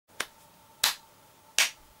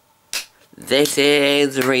This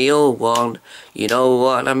is the real one. You know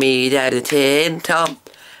what I mean, editing Tom.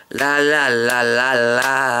 La la la la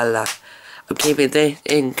la la. I'm keeping this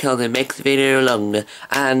in cause it makes the video longer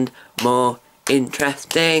and more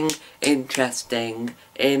interesting. Interesting.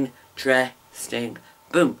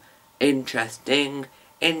 Boom. Interesting.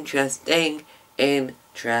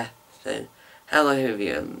 Hello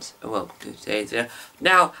everyone, and welcome to today's video.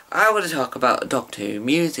 Now, I want to talk about a Doctor Who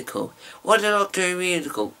musical. Would a Doctor Who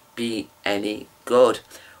musical be any good?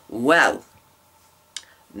 Well,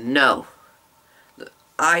 no.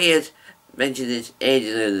 I had mentioned this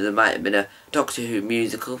ages ago that there might have been a Doctor Who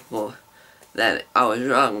musical, but then I was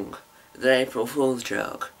wrong. The April Fool's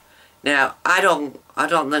joke. Now, I don't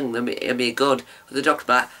think it'll be good with the Doctor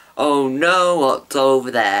like, oh no, what's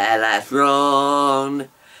over there? Let's run.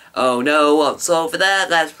 Oh no, what's over there?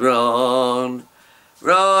 Let's run.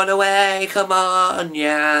 Run away, come on,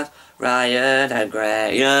 yeah, Ryan and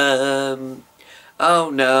Graham. Oh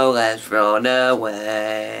no, let's run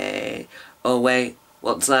away. Oh wait,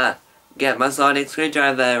 what's that? Get my sonic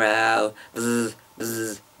screwdriver out. Bzz,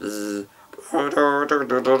 bzz, bzz. I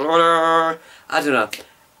don't know.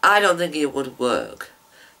 I don't think it would work.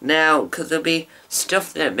 Now, because there'll be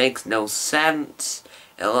stuff that makes no sense.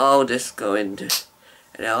 It'll all just go into...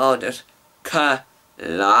 and it'll all just collapse.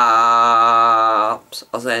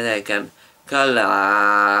 I'll say that again.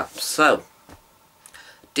 Collapse. So,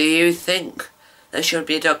 do you think there should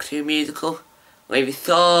be a Doctor Who musical? Leave your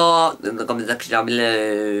thoughts in the comment section down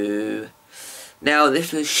below. Now,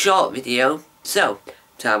 this was a short video, so,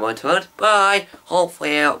 time on to bye.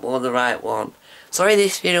 Hopefully I upload the right one. Sorry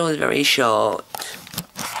this video was very short.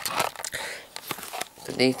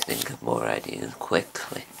 I need to think of more ideas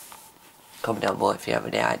quickly. Comment down below if you have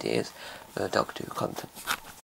any ideas for Doctor Who content.